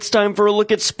It's time for a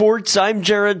look at sports. I'm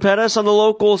Jared Pettis. On the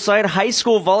local side, high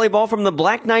school volleyball from the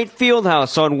Black Knight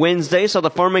Fieldhouse on Wednesday saw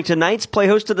the Farmington Knights play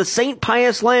host to the St.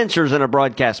 Pius Lancers in a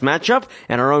broadcast matchup,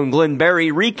 and our own Glenn Berry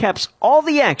recaps all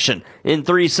the action in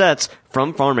 3 sets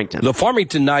from Farmington. The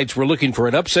Farmington Knights were looking for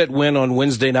an upset win on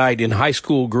Wednesday night in high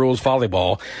school girls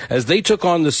volleyball as they took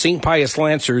on the St. Pius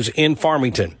Lancers in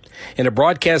Farmington. In a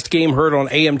broadcast game heard on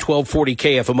AM 1240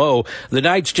 KFMO, the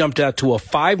Knights jumped out to a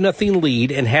 5-0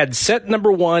 lead and had set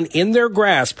number 1 in their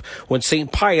grasp when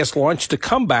St. Pius launched a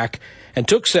comeback and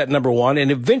took set number 1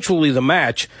 and eventually the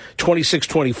match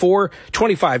 26-24,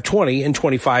 25-20, and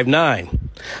 25-9.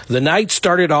 The Knights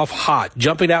started off hot,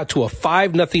 jumping out to a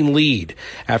 5-0 lead.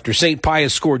 After St.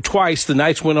 Pius scored twice, the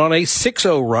Knights went on a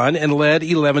 6-0 run and led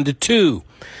 11-2.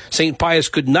 St. Pius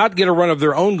could not get a run of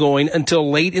their own going until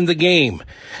late in the game.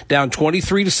 Down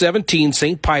 23-17,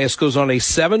 St. Pius goes on a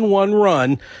 7-1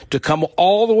 run to come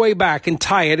all the way back and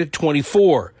tie it at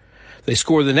 24. They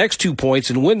score the next 2 points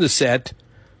and win the set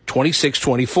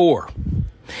 26-24.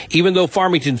 Even though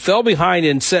Farmington fell behind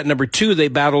in set number 2, they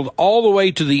battled all the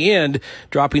way to the end,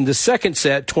 dropping the second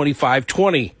set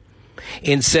 25-20.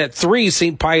 In set 3,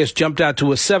 St. Pius jumped out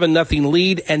to a 7-0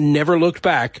 lead and never looked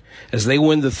back as they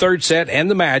win the third set and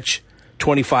the match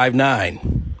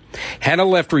 25-9. Hannah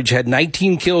Leftridge had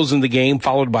 19 kills in the game,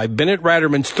 followed by Bennett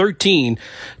Ratterman's 13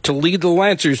 to lead the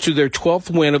Lancers to their 12th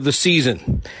win of the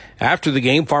season. After the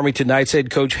game, Farmington Knights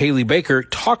head coach Haley Baker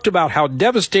talked about how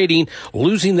devastating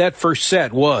losing that first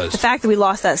set was. The fact that we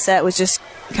lost that set was just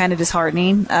kind of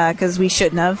disheartening because we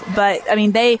shouldn't have. But, I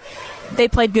mean, they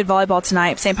played good volleyball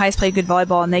tonight. St. Pius played good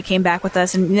volleyball, and they came back with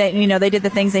us. And, they did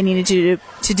the things they needed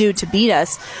to do to beat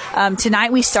us.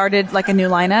 Tonight we started like a new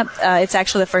lineup. It's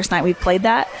actually the first night we've played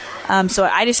that. So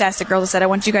I just asked the girls, I said, I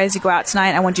want you guys to go out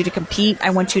tonight. I want you to compete.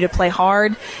 I want you to play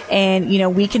hard. And,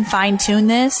 we can fine-tune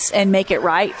this and make it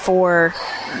right for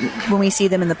when we see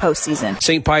them in the postseason.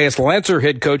 St. Pius Lancer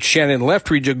head coach Shannon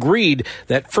Leftridge agreed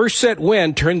that first set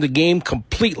win turned the game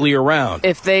completely around.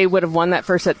 If they would have won that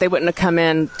first set, they wouldn't have come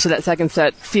in to that second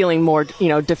set feeling more,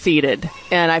 defeated.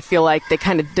 And I feel like they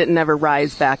kind of didn't ever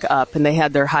rise back up, and they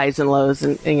had their highs and lows,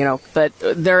 and but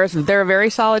they're a very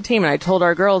solid team. And I told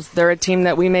our girls they're a team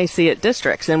that we may see at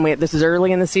districts, and this is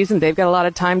early in the season. They've got a lot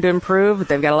of time to improve.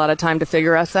 They've got a lot of time to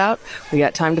figure us out. We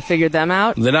got time to figure them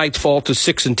out. The Knights fall to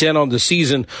 6-10 on the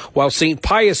season, while St.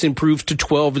 Pius improves to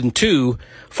 12-2.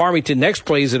 Farmington next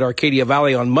plays at Arcadia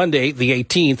Valley on Monday, the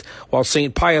 18th, while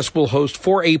St. Pius will host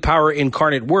 4A Power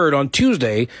Incarnate Word on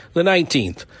Tuesday, the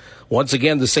 19th. Once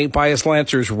again, the St. Pius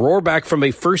Lancers roar back from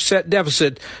a first-set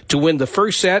deficit to win the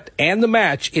first set and the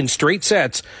match in straight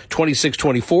sets,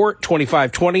 26-24,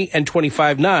 25-20, and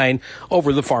 25-9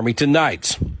 over the Farmington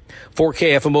Knights. For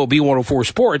KFMO B104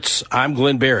 Sports, I'm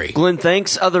Glenn Berry. Glenn,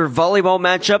 thanks. Other volleyball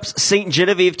matchups. St.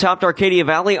 Genevieve topped Arcadia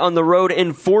Valley on the road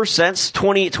in 4 sets,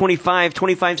 20-25,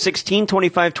 25-16,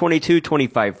 25-22,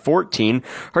 25-14.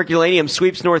 Herculaneum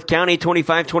sweeps North County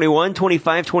 25-21,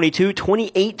 25-22,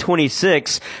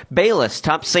 28-26. Bayless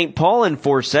topped St. Paul in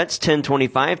 4 sets,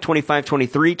 10-25,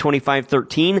 25-23,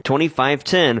 25-13,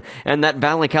 25-10. And that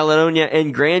Valley Caledonia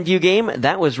and Grandview game,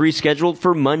 that was rescheduled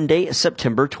for Monday,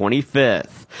 September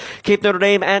 25th. Cape Notre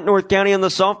Dame at North County on the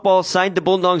softball side. The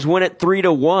Bulldogs win at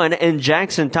 3-1, and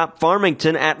Jackson topped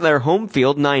Farmington at their home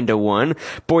field 9-1.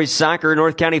 Boys soccer,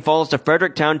 North County falls to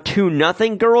Fredericktown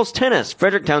 2-0. Girls tennis,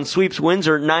 Fredericktown sweeps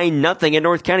Windsor 9-0, and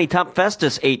North County topped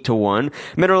Festus 8-1.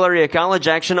 Mineral Area College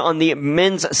action on the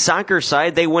men's soccer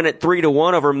side. They win at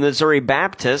 3-1 over Missouri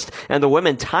Baptist, and the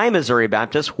women tie Missouri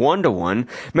Baptist 1-1.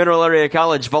 Mineral Area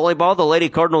College volleyball, the Lady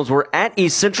Cardinals were at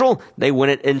East Central. They win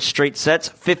it in straight sets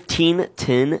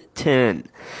 15-10.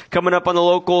 Coming up on the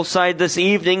local side this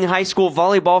evening, high school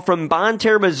volleyball from Bonne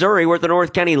Terre, Missouri, where the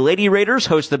North County Lady Raiders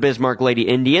host the Bismarck Lady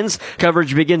Indians.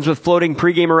 Coverage begins with floating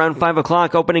pregame around 5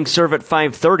 o'clock, opening serve at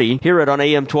 5:30. Hear it on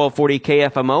AM 1240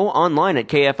 KFMO, online at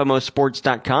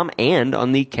KFMOsports.com, and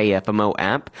on the KFMO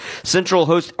app. Central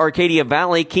hosts Arcadia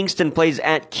Valley. Kingston plays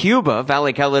at Cuba.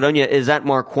 Valley Caledonia is at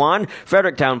Marquand.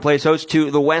 Fredericktown plays host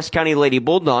to the West County Lady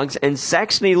Bulldogs, and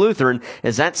Saxony Lutheran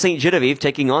is at St. Genevieve,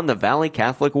 taking on the Valley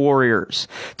Catholic Warriors.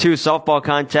 2 softball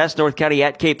contests, North County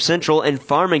at Cape Central, and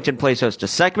Farmington plays host to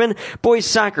Seckman. Boys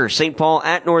soccer, St. Paul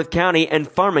at North County, and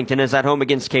Farmington is at home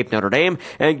against Cape Notre Dame.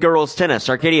 And girls tennis,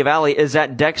 Arcadia Valley is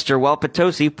at Dexter, while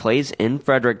Potosi plays in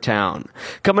Fredericktown.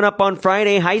 Coming up on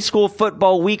Friday, high school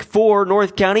football week 4,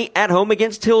 North County at home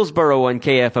against Hillsboro on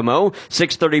KFMO.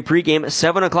 6:30 pregame,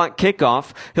 7 o'clock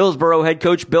kickoff. Hillsboro head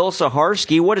coach Bill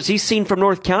Saharsky, what has he seen from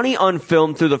North County on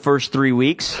film through the first 3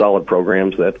 weeks? Solid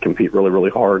programs that compete really, really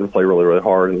hard and play really, really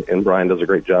hard, and Brian does a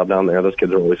great job down there. Those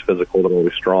kids are always physical, they're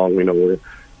always strong. We know we're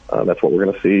That's what we're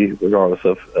going to see regardless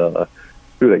of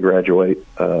who they graduate.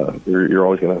 You're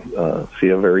always going to see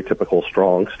a very typical,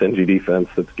 strong, stingy defense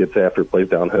that gets after, plays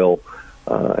downhill,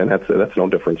 and that's no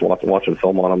difference. Watching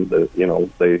film on them,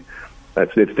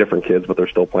 it's different kids, but they're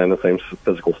still playing the same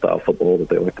physical style football that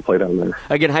they like to play down there.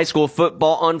 Again, high school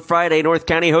football on Friday. North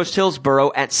County hosts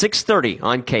Hillsboro at 6:30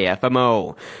 on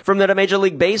KFMO. From that, Major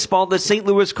League Baseball, the St.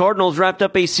 Louis Cardinals wrapped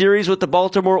up a series with the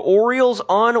Baltimore Orioles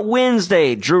on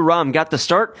Wednesday. Drew Rom got the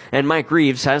start, and Mike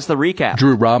Reeves has the recap.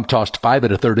 Drew Rom tossed 5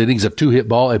 1/3 innings of 2-hit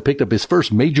ball and picked up his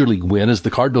first Major League win as the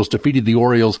Cardinals defeated the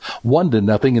Orioles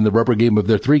 1-0 in the rubber game of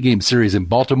their 3-game series in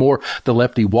Baltimore. The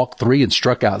lefty walked 3 and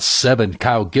struck out 7.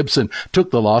 Kyle Gibson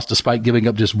took the loss despite giving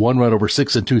up just 1 run over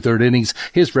 6 2/3 innings.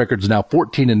 His record's now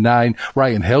 14-9.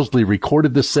 Ryan Helsley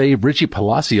recorded the save. Richie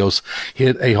Palacios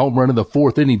hit a home run in the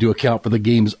 4th inning to account for the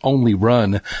game's only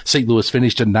run. St. Louis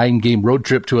finished a 9-game road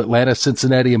trip to Atlanta,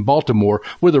 Cincinnati, and Baltimore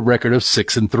with a record of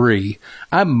 6-3.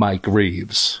 I'm Mike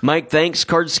Reeves. Mike, thanks.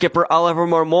 Card skipper Oliver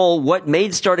Marmol, what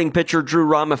made starting pitcher Drew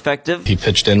Rom effective? He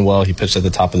pitched in well. He pitched at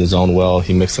the top of the zone well.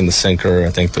 He mixed in the sinker.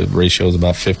 I think the ratio is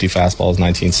about 50 fastballs,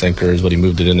 19 sinkers, but he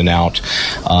moved it in and out.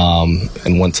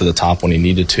 And went to the top when he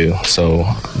needed to. So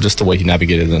just the way he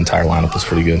navigated the entire lineup was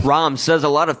pretty good. Rom says a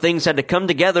lot of things had to come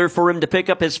together for him to pick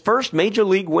up his first Major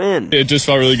League win. It just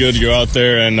felt really good to go out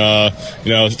there and,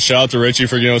 shout out to Richie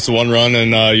for giving us the 1 run.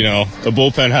 And, the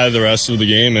bullpen had the rest of the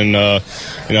game. And,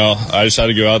 I just had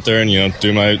to go out there and,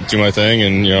 do my thing.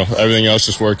 And, everything else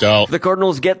just worked out. The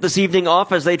Cardinals get this evening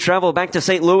off as they travel back to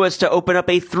St. Louis to open up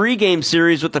a 3-game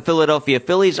series with the Philadelphia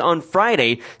Phillies on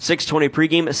Friday. 6:20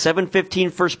 pregame, 7:15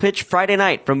 first pitch Friday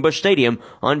night from Busch Stadium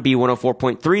on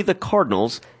B104.3, the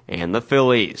Cardinals and the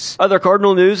Phillies. Other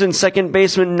Cardinal news, and second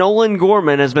baseman Nolan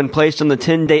Gorman has been placed on the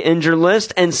 10-day injured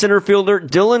list, and center fielder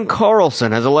Dylan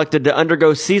Carlson has elected to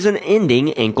undergo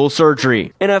season-ending ankle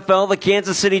surgery. NFL, the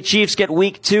Kansas City Chiefs get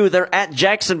week 2. They're at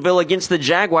Jacksonville against the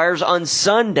Jaguars on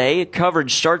Sunday.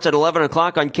 Coverage starts at 11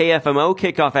 o'clock on KFMO,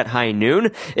 kickoff at high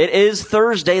noon. It is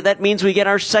Thursday. That means we get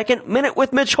our second Minute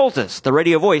with Mitch Holthus, the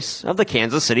radio voice of the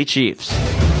Kansas City Chiefs.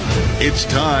 It's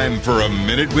time for a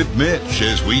Minute with Mitch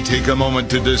as we take a moment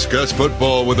to discuss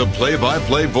football with a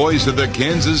play-by-play voice of the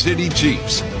Kansas City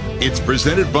Chiefs. It's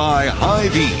presented by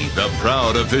Hy-Vee, the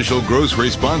proud official grocery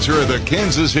sponsor of the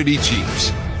Kansas City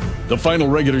Chiefs. The final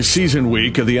regular season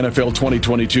week of the NFL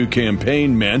 2022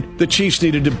 campaign meant the Chiefs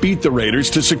needed to beat the Raiders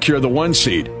to secure the 1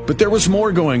 seed. But there was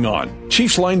more going on.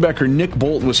 Chiefs linebacker Nick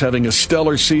Bolton was having a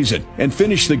stellar season and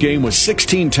finished the game with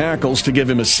 16 tackles to give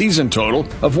him a season total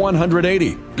of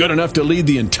 180. Good enough to lead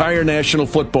the entire National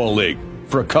Football League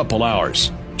for a couple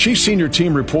hours. Chiefs senior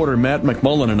team reporter Matt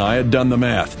McMullen and I had done the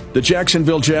math. The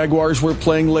Jacksonville Jaguars were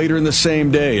playing later in the same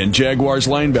day, and Jaguars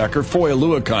linebacker Foye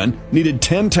Oluokun needed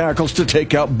 10 tackles to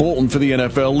take out Bolton for the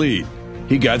NFL lead.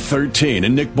 He got 13,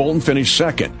 and Nick Bolton finished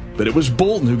second. But it was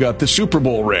Bolton who got the Super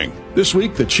Bowl ring. This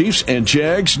week, the Chiefs and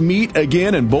Jags meet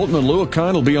again, and Bolton and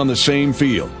Oluokun will be on the same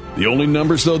field. The only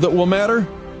numbers, though, that will matter?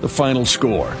 The final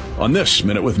score. On this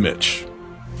Minute with Mitch.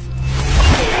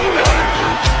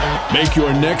 Make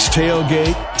your next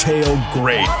tailgate tail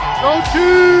great. Go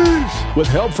Chiefs! With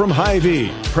help from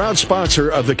Hy-Vee, proud sponsor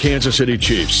of the Kansas City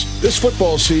Chiefs. This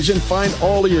football season, find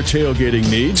all of your tailgating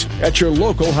needs at your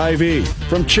local Hy-Vee.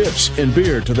 From chips and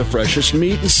beer to the freshest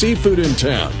meat and seafood in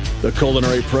town. The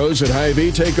culinary pros at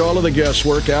Hy-Vee take all of the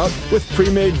guesswork out with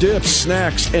pre-made dips,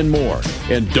 snacks, and more.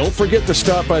 And don't forget to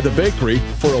stop by the bakery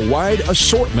for a wide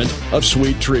assortment of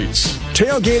sweet treats.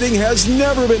 Tailgating has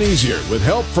never been easier with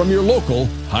help from your local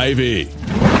Hy-Vee.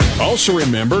 Also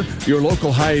remember, your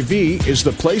local Hy-Vee is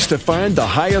the place to find the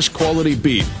highest quality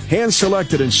beef,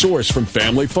 hand-selected and sourced from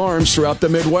family farms throughout the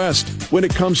Midwest. When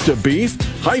it comes to beef,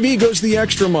 Hy-Vee goes the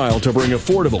extra mile to bring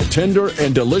affordable, tender,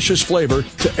 and delicious flavor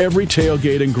to every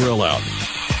tailgate and grill out.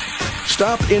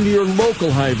 Stop into your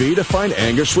local Hy-Vee to find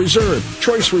Angus Reserve,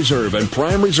 Choice Reserve, and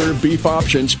Prime Reserve beef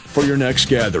options for your next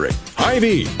gathering.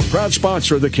 Hy-Vee, proud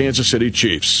sponsor of the Kansas City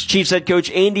Chiefs. Chiefs head coach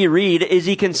Andy Reid, is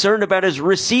he concerned about his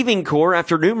receiving core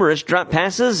after numerous drop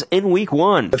passes in week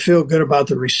 1? I feel good about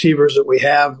the receivers that we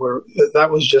have. That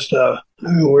was just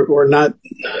we're not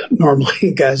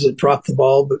normally guys that drop the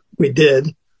ball, but we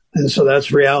did. And so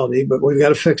that's reality, but we've got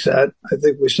to fix that. I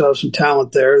think we still have some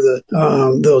talent there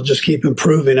that they'll just keep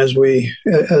improving as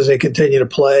they continue to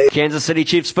play. Kansas City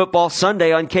Chiefs football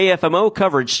Sunday on KFMO.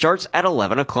 Coverage starts at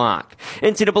 11 o'clock.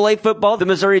 NCAA football, the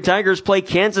Missouri Tigers play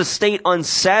Kansas State on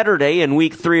Saturday in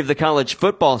week 3 of the college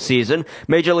football season.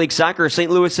 Major League Soccer,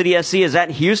 St. Louis City SC is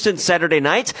at Houston Saturday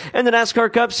night, and the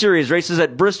NASCAR Cup Series races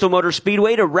at Bristol Motor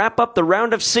Speedway to wrap up the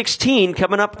round of 16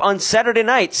 coming up on Saturday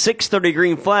night, 6:30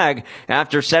 green flag.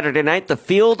 After Saturday Saturday night, the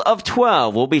field of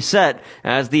 12 will be set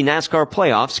as the NASCAR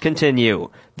playoffs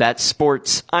continue. That's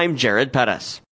sports. I'm Jared Pettis.